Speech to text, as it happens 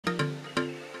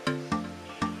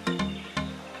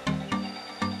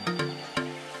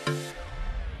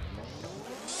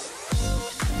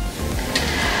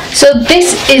So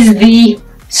this is the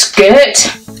skirt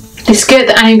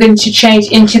that I'm going to change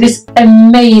into this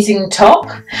amazing top.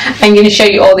 I'm going to show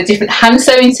you all the different hand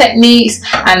sewing techniques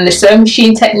and the sewing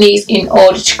machine techniques in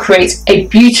order to create a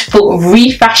beautiful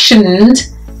refashioned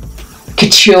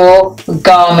couture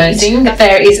garment.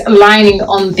 There is lining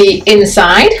on the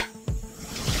inside,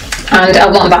 and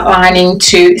I want that lining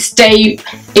to stay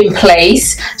in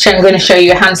place, so I'm going to show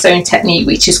you a hand sewing technique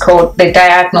which is called the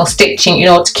diagonal stitching in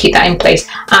order to keep that in place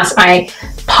as I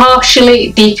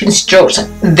partially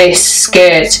deconstruct this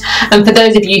skirt. And for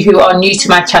those of you who are new to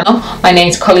my channel, my name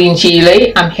is Colleen.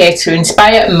 I'm here to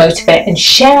inspire, motivate and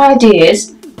share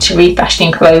ideas to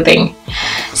refashioning clothing.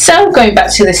 So going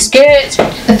back to the skirt,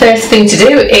 the first thing to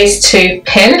do is to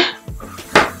pin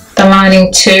the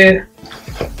lining to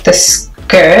the skirt.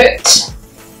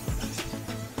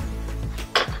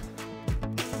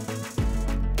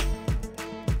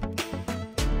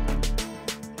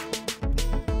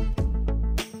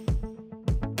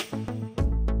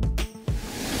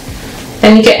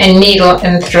 Then you get a needle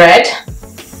and thread,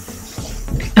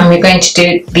 and we're going to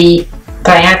do the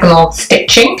diagonal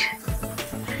stitching.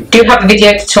 I do have a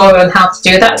video tutorial on how to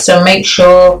do that, so make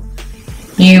sure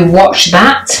you watch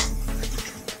that.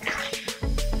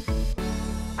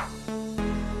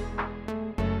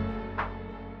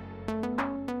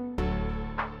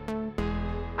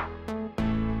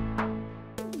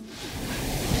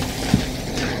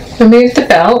 Remove the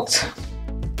belt.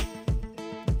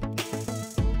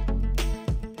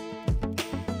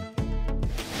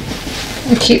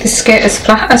 And keep the skirt as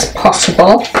flat as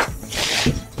possible.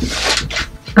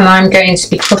 And I'm going to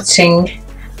be cutting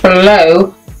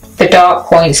below the dark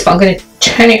points, but I'm going to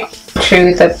turn it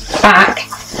to the back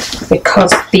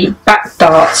because the back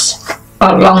darts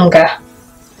are longer.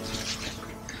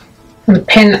 And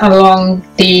pin along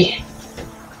the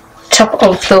top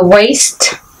of the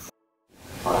waist.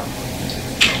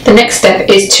 The next step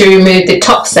is to remove the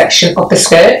top section of the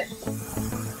skirt.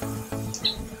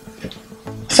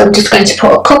 So I'm just going to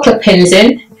put a couple of pins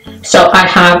in, so I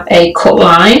have a cut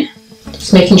line,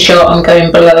 just making sure I'm going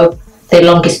below the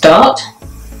longest dart.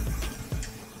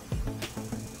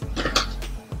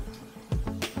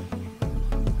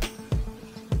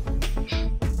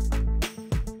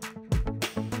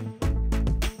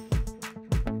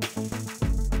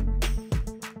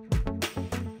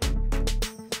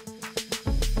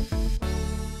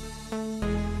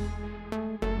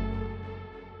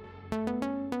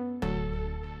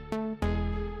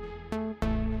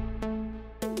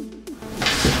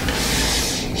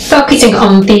 Focusing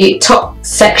on the top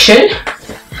section,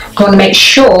 I want to make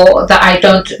sure that I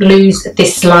don't lose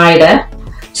this slider,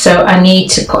 so I need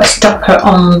to put a stopper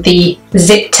on the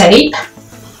zip tape.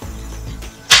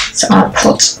 So I'll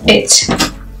put it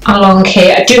along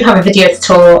here. I do have a video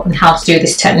tutorial on how to do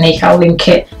this technique, I'll link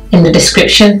it in the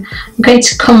description. I'm going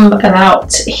to come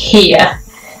about here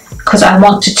because I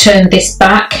want to turn this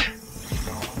back,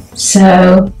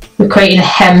 so we're creating a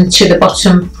hem to the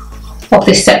bottom of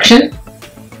this section.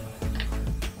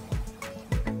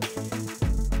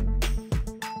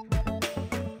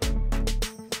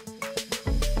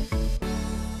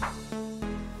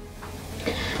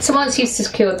 So once you've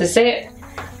secured the zip,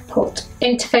 put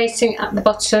interfacing at the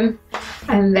bottom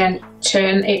and then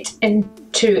turn it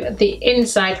into the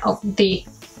inside of the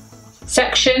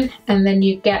section, and then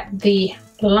you get the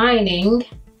lining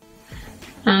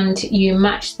and you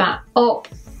match that up,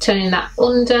 turning that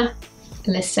under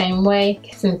in the same way,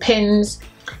 getting pins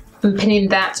and pinning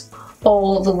that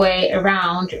all the way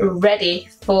around, ready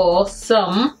for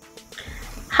some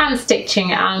hand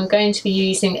stitching. I'm going to be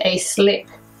using a slip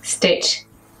stitch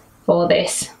for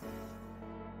this.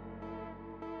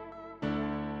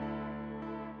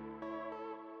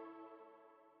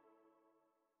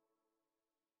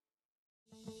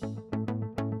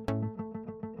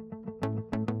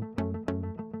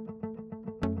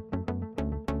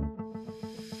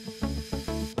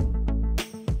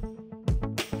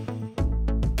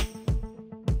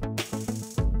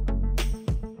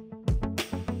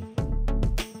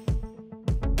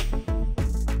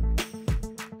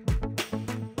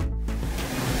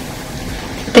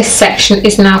 This section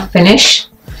is now finished.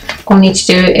 All I need to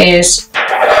do is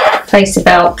place the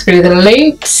belt through the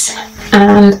loops,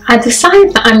 and I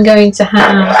decided that I'm going to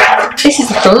have, this is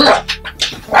the front,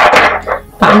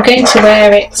 but I'm going to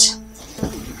wear it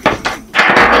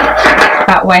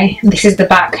that way, and this is the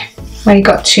back, where you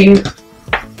got two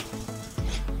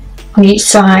on each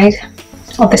side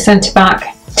of the centre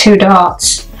back, 2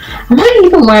 darts. I might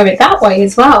even wear it that way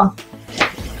as well.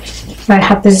 I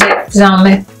have the zip down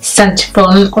the centre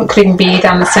front, or it could even be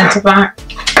down the centre back.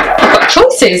 I've got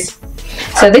choices.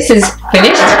 So this is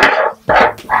finished.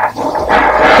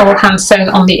 all hand sewn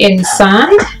on the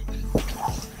inside.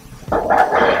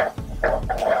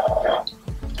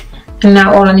 And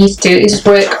now all I need to do is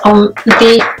work on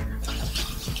the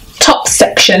top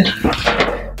section.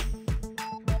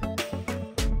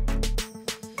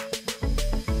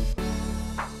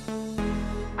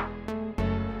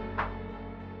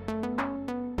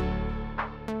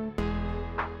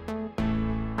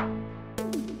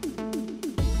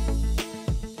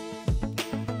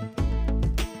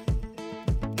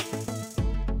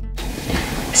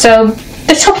 So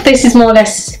the top of this is more or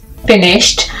less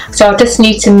finished, so I just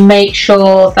need to make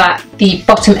sure that the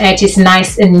bottom edge is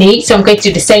nice and neat. So I'm going to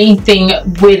do the same thing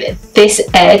with this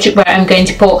edge, where I'm going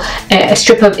to put a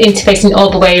strip of interfacing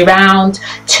all the way around,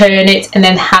 turn it, and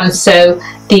then hand sew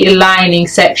the lining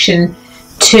section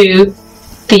to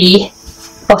the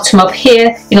bottom up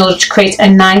here in order to create a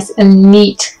nice and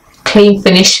neat clean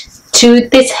finish to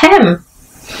this hem.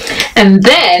 And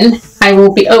then I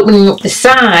will be opening up the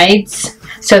sides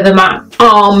so that my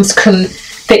arms can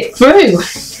fit through.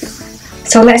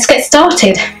 So let's get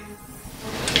started.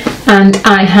 And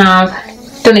I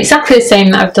have done exactly the same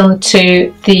that I've done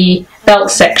to the belt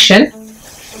section.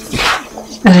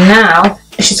 And now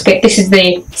let's just get, this is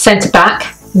the centre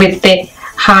back with the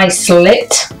high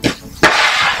slit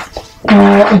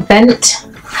or vent,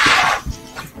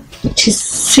 which is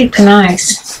super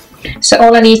nice. So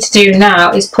all I need to do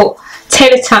now is put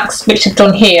tailor tacks, which I've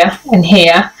done here and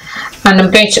here, and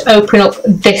I'm going to open up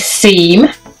this seam.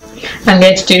 I'm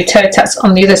going to do tailor tacks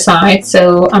on the other side,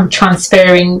 so I'm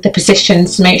transferring the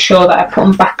positions to make sure that I put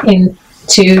them back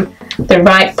into the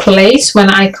right place when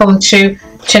I come to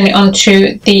turn it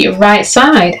onto the right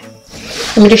side.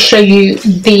 Let me just show you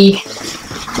the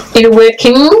inner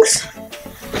workings.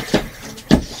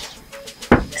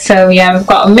 So yeah, I've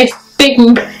got a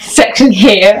big section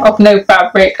here of no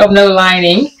fabric, of no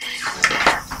lining,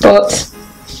 but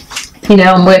you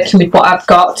know, I'm working with what I've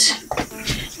got.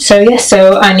 So yes,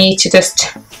 so I need to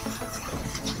just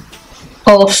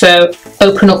also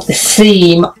open up the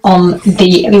seam on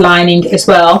the lining as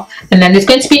well, and then there's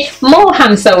going to be more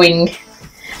hand sewing,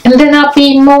 and then I'll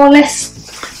be more or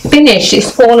less finished.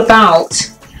 It's all about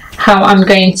how I'm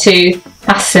going to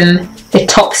fasten the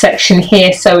top section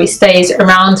here so it stays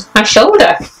around my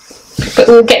shoulder, but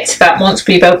we'll get to that once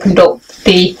we've opened up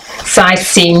the side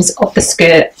seams of the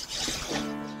skirt.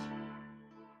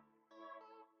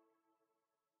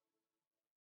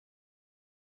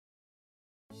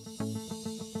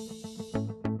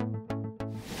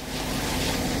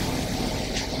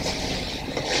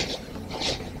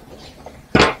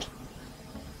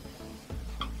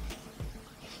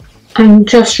 I'm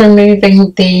just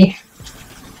removing the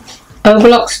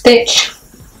overlock stitch,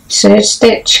 serge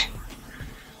stitch.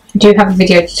 I do have a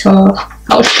video tutorial.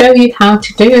 I'll show you how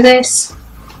to do this.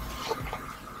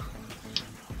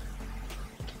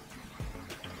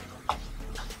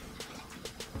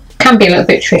 Can be a little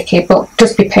bit tricky, but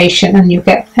just be patient and you'll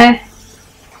get there.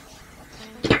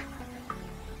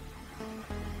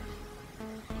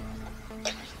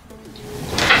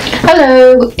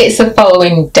 Hello, it's the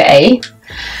following day.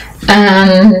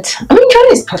 And I'm enjoying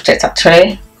this project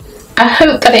actually. I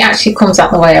hope that it actually comes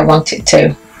out the way I want it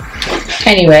to.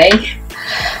 Anyway,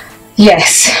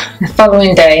 yes, the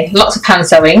following day, lots of hand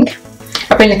sewing.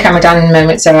 I'll bring the camera down in a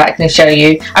moment so I can show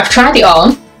you. I've tried it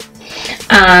on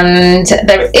and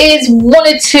there is one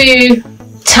or two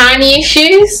tiny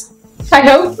issues, I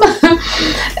hope.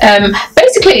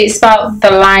 Basically it's about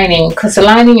the lining, because the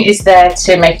lining is there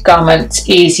to make a garment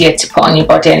easier to put on your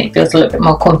body and it feels a little bit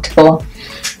more comfortable.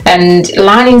 And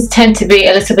linings tend to be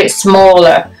a little bit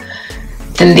smaller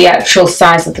than the actual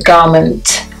size of the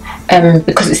garment,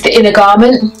 because it's the inner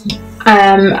garment.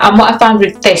 And what I found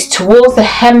with this, towards the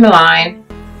hemline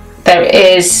there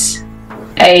is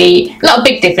not a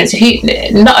big difference,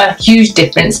 not a huge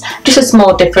difference, just a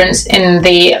small difference in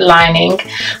the lining,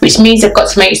 which means I've got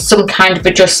to make some kind of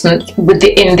adjustment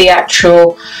within the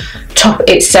actual top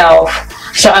itself.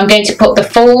 So I'm going to put the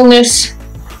fullness.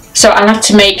 So I'll have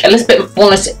to make a little bit of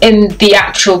fullness in the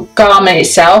actual garment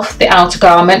itself, the outer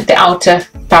garment, the outer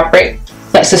fabric,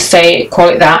 let's just say, call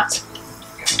it that.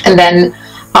 And then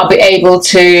I'll be able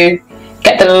to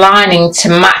get the lining to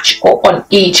match up on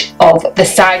each of the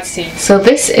side seams. So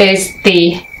this is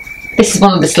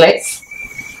one of the slits,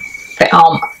 the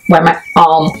arm, where my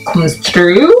arm comes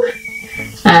through,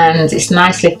 and it's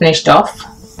nicely finished off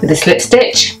with a slip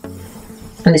stitch.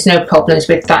 And there's no problems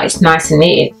with that, it's nice and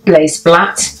neat, it lays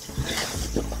flat.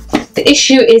 The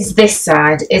issue is this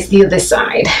side, is the other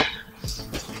side,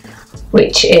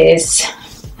 which is,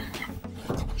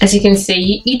 as you can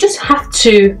see, you just have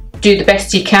to do the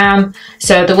best you can.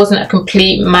 So there wasn't a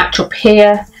complete match up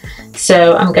here,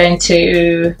 So I'm going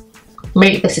to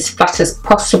make this as flat as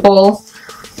possible,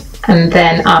 and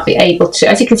then I'll be able to,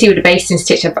 as you can see with the basting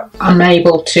stitch, I'm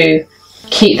able to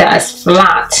keep that as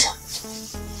flat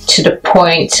to the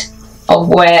point of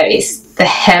where it's the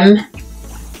hem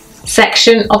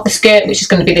section of the skirt, which is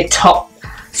going to be the top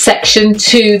section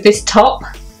to this top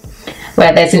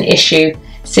where there's an issue.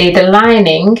 See, the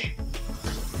lining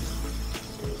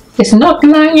is not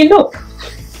lining up.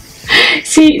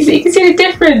 See, you can see the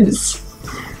difference.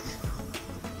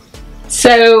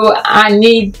 So I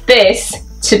need this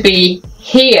to be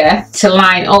here to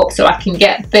line up so I can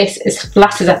get this as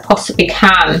flat as I possibly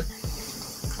can,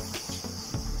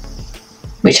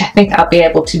 which I think I'll be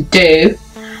able to do.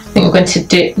 I think I'm going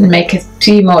to make a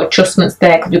few more adjustments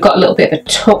there because we've got a little bit of a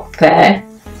tuck there,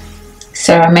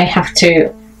 so I may have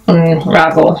to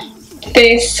unravel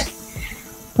this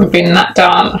and bring that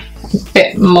down a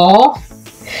bit more,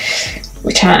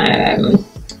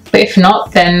 but if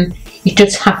not, then you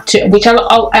just have to, which I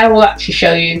will actually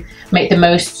show you, make the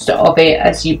most of it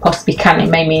as you possibly can. It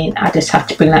may mean I just have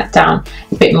to bring that down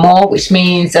a bit more, which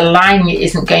means the lining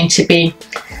isn't going to be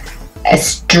as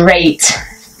straight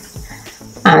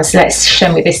as, let's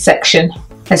show me this section,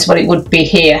 as what it would be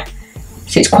here.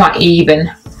 So it's quite even,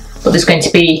 but there's going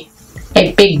to be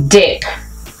a big dip,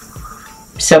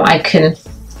 so I can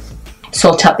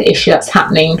sort out the issue that's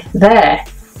happening there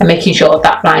and making sure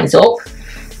that lines up.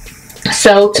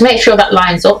 So to make sure that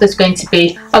lines up, there's going to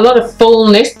be a lot of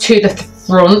fullness to the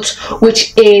front,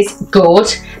 which is good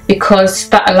because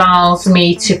that allows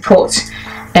me to put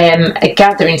a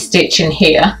gathering stitch in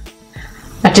here.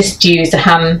 I just used a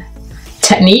hand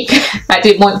technique. I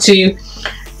didn't want to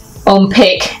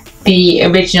unpick the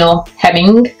original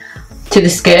hemming to the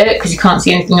skirt because you can't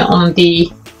see anything on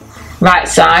the right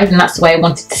side, and that's the way I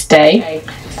wanted to stay.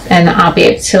 And I'll be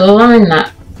able to line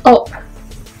that up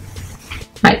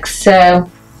like so.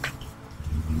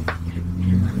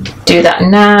 Do that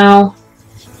now.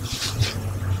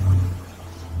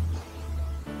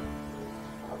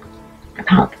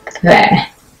 About there.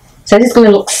 So this is going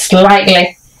to look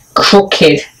slightly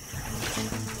crooked,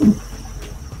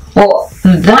 but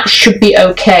that should be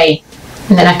okay.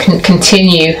 And then I can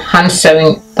continue hand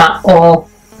sewing that all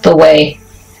the way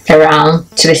around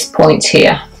to this point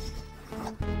here.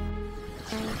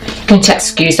 You can just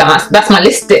excuse that. That's my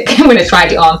lipstick when I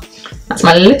tried it on. That's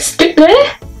my lipstick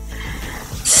there.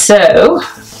 So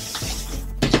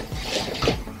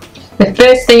the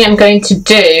first thing I'm going to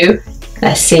do,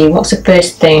 let's see, what's the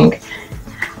first thing?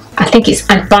 I think it's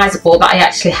advisable that I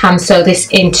actually hand sew this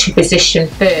into position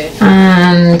first.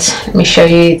 And let me show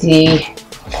you the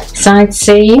side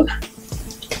seam.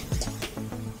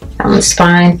 That one's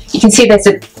fine. You can see there's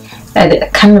a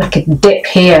kind of like a dip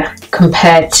here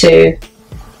compared to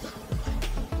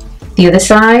the other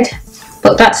side,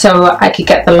 but that's so I could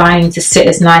get the line to sit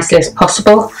as nicely as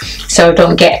possible, so I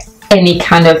don't get any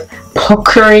kind of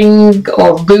puckering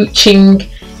or ruching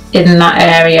in that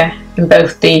area in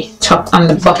both the top and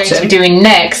the bottom. What I'm going to be doing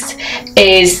next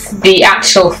is the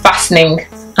actual fastening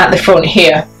at the front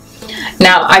here.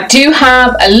 Now I do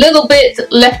have a little bit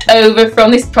left over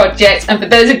from this project, and for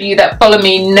those of you that follow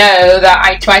me know that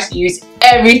I try to use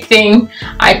everything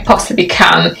I possibly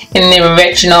can in the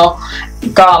original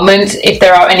garment. If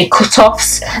there are any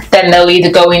cut-offs, then they'll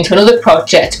either go into another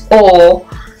project or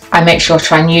I make sure I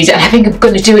try and use it, and I think I'm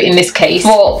going to do it in this case.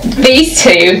 But these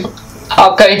two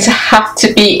are going to have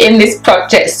to be in this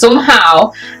project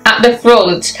somehow at the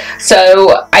front,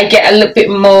 so I get a little bit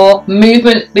more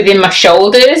movement within my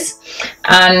shoulders,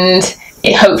 and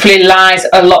it hopefully lies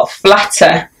a lot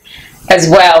flatter as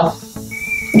well.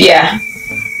 Yeah,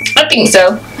 I think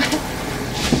so.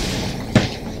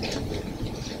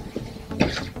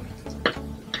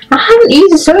 I haven't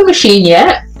used a sewing machine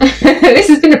yet. This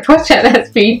has been a project that's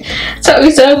been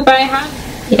totally sewn by hand.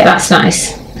 Yeah, that's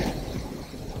nice.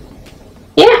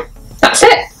 Yeah, that's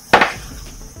it.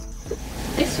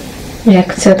 Yeah, I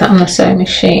could sew that on the sewing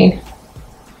machine.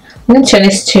 I'm going to turn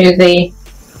this to the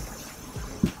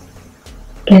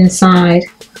inside.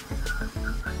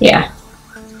 Yeah,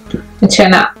 and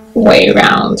turn that way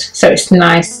around so it's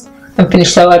nice and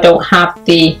finished, so I don't have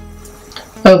the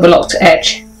overlocked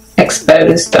edge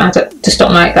exposed. I just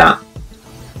don't like that.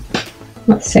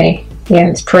 Let's see, yeah,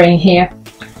 it's praying here,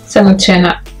 so I'm going to turn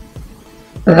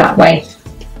that way.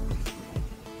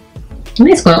 And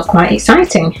it's going to look quite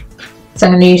exciting. So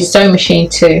I'm going to use a sewing machine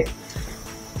to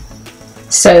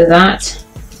sew that.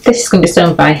 This is going to be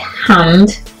sewn by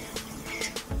hand.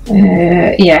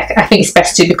 Yeah, I think it's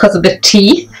best to because of the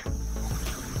teeth.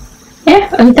 Yeah,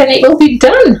 and then it will be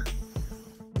done.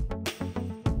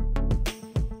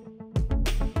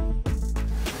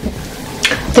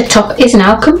 The top is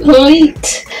now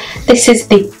complete. This is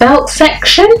the belt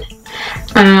section,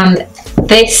 and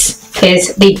this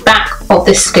is the back of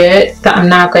the skirt that I'm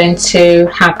now going to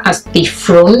have as the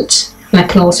front, and I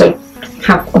can also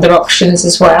have other options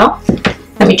as well.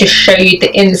 Let me just show you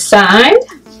the inside.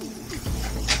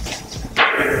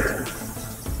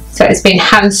 So it's been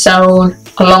hand sewn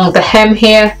along the hem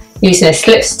here using a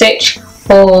slip stitch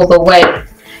all the way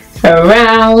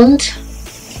around,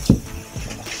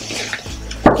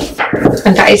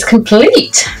 and that is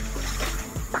complete.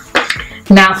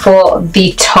 Now for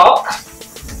the top.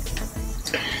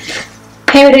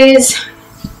 Here it is.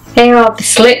 Here are the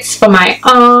slits for my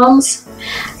arms,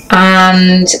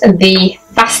 and the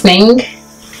fastening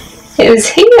is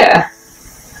here.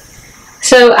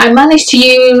 So I managed to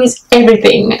use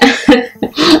everything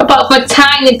apart from a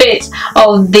tiny bit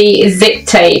of the zip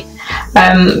tape.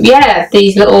 Yeah,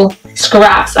 these little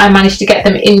scraps, I managed to get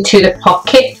them into the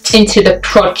pocket, into the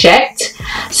project.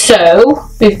 So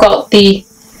we've got the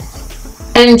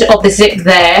end of the zip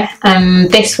there,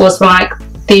 and this was like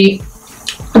the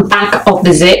back of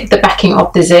the zip, the backing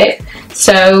of the zip.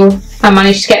 So I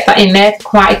managed to get that in there,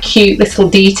 quite a cute little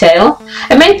detail.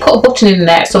 I may put a button in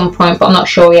there at some point, but I'm not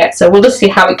sure yet, so we'll just see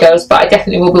how it goes, but I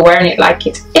definitely will be wearing it like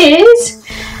it is.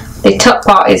 The top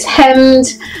part is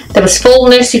hemmed. There was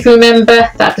fullness, if you remember,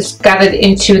 that just gathered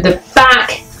into the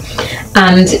back,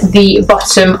 and the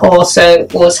bottom also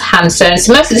was hand sewn.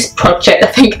 So most of this project, I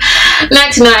think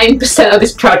 99% of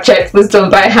this project was done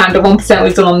by hand, and 1%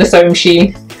 was done on the sewing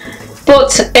machine.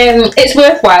 But it's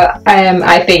worthwhile,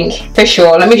 I think, for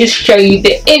sure. Let me just show you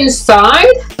the inside.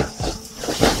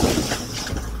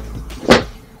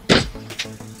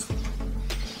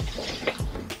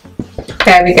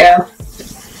 There we go.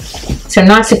 So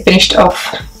nicely finished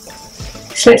off.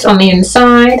 Slits on the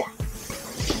inside.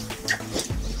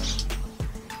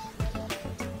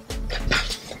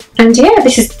 And yeah,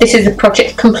 this is the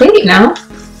project complete now.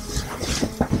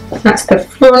 That's the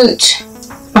front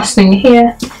fastening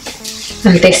here.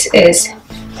 And this is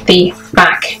the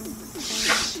back.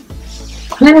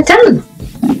 And then we're done.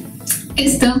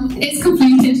 It's done. It's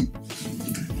completed.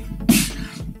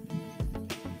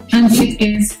 And it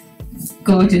is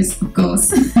gorgeous, of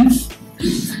course.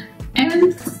 There's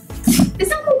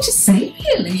not much to say,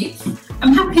 really.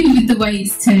 I'm happy with the way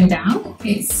it's turned out.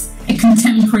 It's a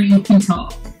contemporary looking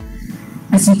top,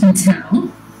 as you can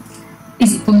tell.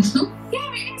 Is it functional?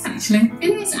 Yeah, it is actually.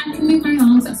 It is. I can move my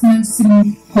arms, that's the most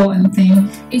important thing.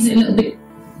 Is it a little bit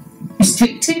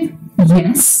restrictive?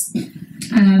 Yes.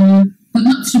 But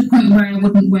not to the point where I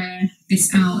wouldn't wear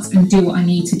this out and do what I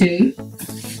need to do.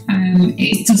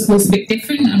 It just looks a bit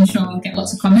different. I'm sure I'll get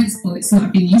lots of comments, but it's what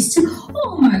I've been used to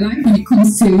all my life when it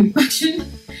comes to fashion.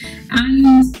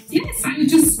 And yes, I'm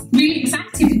just really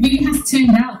excited. It really has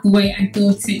turned out the way I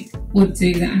thought it would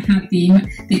do. That I had the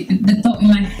thought in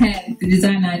my head, the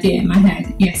design idea in my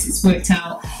head. Yes, it's worked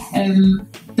out.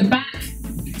 The back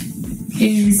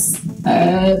is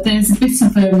there's a bit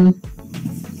of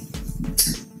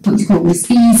what do you call this,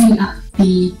 easing at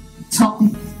the top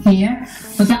here,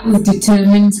 but that was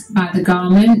determined by the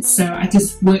garment, so I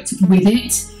just worked with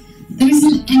it. There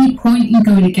isn't any point in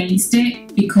going against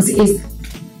it because it is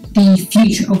the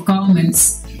future of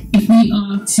garments. If we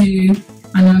are to,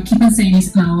 and I'll keep on saying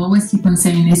this and I'll always keep on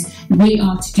saying this, if we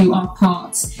are to do our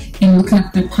part in looking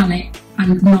after the planet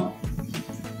and not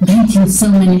making so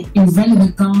many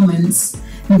irrelevant garments,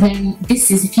 then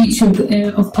this is the future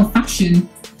of fashion.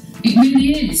 It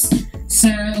really is.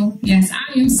 So yes,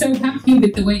 I am so happy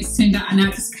with the way it's turned out, and I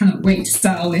just cannot wait to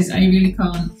style this. I really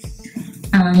can't.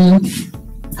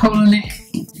 Hollow neck,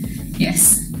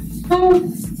 yes. Oh,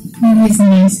 it is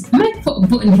nice. I might put a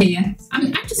button here. I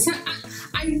mean,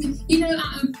 you know,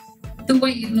 out of the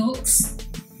way it looks,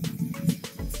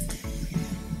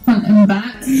 front and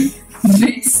back.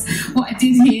 This, what I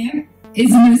did here, is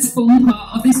the most fun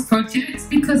part of this project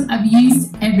because I've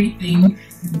used everything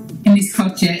in this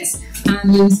project,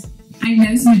 and I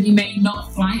know some of you may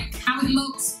not like how it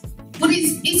looks, but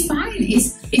it's fine.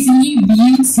 It's a new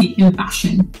beauty in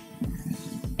fashion.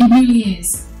 It really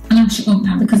is. And I'll shut up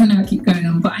now because I know I keep going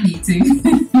on, but I need to.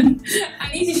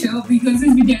 I need to shut up because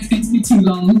this video is going to be too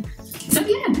long. So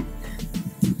yeah.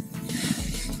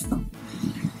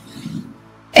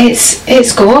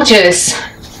 It's gorgeous.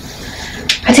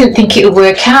 I didn't think it would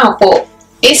work out, but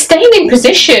it's staying in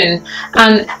position,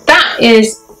 and that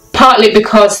is partly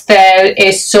because there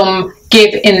is some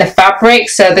give in the fabric,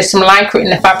 so there's some lycra in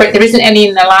the fabric. There isn't any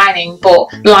in the lining, but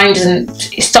the line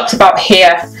doesn't, it stops about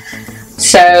here.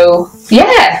 So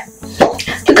yeah,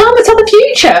 the garments of the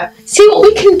future. see what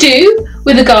we can do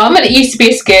with a garment. It used to be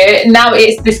a skirt, now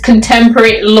it's this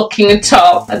contemporary looking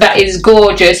top that is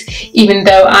gorgeous, even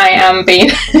though I am being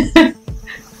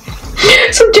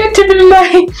subjective in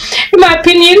my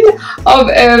opinion of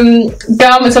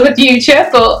garments of the future.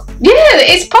 But yeah,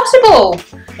 it's possible.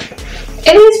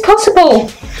 It is possible.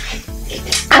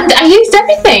 And I used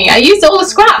everything. I used all the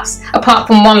scraps apart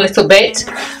from one little bit,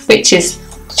 which is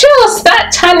just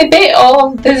that tiny bit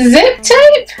of the zip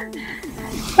tape.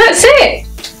 That's it.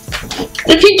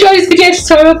 If you enjoyed this video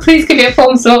tutorial, please give it a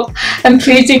thumbs up and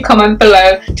please do comment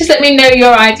below. Just let me know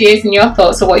your ideas and your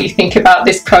thoughts of what you think about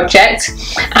this project,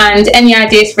 and any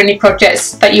ideas for any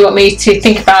projects that you want me to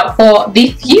think about for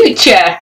the future.